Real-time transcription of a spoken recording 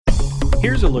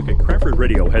Here's a look at Cranford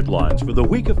Radio headlines for the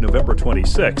week of November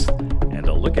 26th and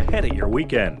a look ahead at your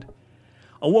weekend.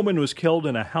 A woman was killed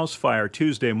in a house fire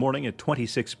Tuesday morning at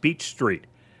 26 Beach Street.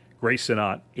 Grace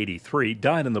Sinat, 83,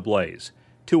 died in the blaze.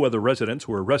 2 other residents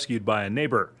were rescued by a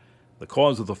neighbor. The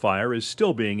cause of the fire is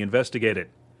still being investigated.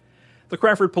 The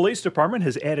Cranford Police Department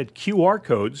has added QR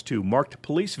codes to marked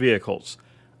police vehicles.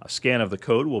 A scan of the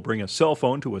code will bring a cell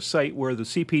phone to a site where the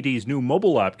CPD's new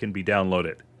mobile app can be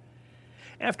downloaded.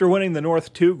 After winning the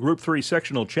North 2 Group 3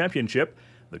 Sectional Championship,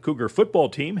 the Cougar football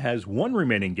team has one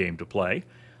remaining game to play.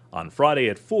 On Friday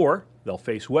at 4, they'll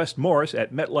face West Morris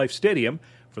at MetLife Stadium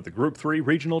for the Group 3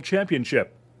 Regional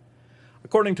Championship.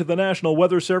 According to the National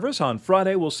Weather Service, on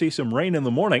Friday we'll see some rain in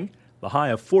the morning. The high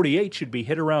of 48 should be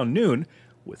hit around noon,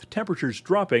 with temperatures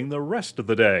dropping the rest of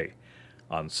the day.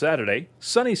 On Saturday,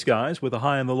 sunny skies with a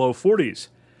high in the low 40s.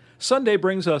 Sunday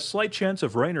brings a slight chance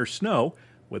of rain or snow,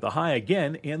 with a high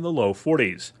again in the low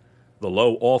 40s. The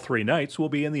low all 3 nights will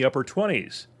be in the upper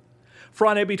 20s.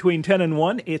 Friday between 10 and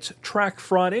 1, it's Track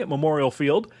Friday at Memorial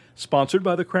Field, sponsored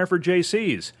by the Cranford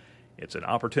JCs. It's an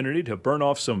opportunity to burn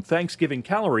off some Thanksgiving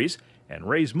calories and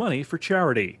raise money for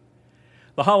charity.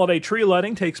 The holiday tree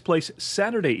lighting takes place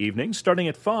Saturday evening starting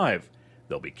at 5.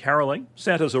 There'll be caroling,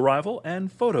 Santa's arrival,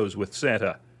 and photos with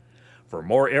Santa. For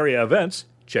more area events,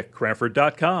 check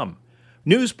Cranford.com.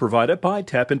 News provided by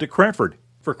Tap Into Cranford.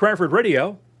 For Cranford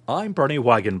Radio, I'm Bernie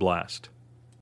Wagenblast.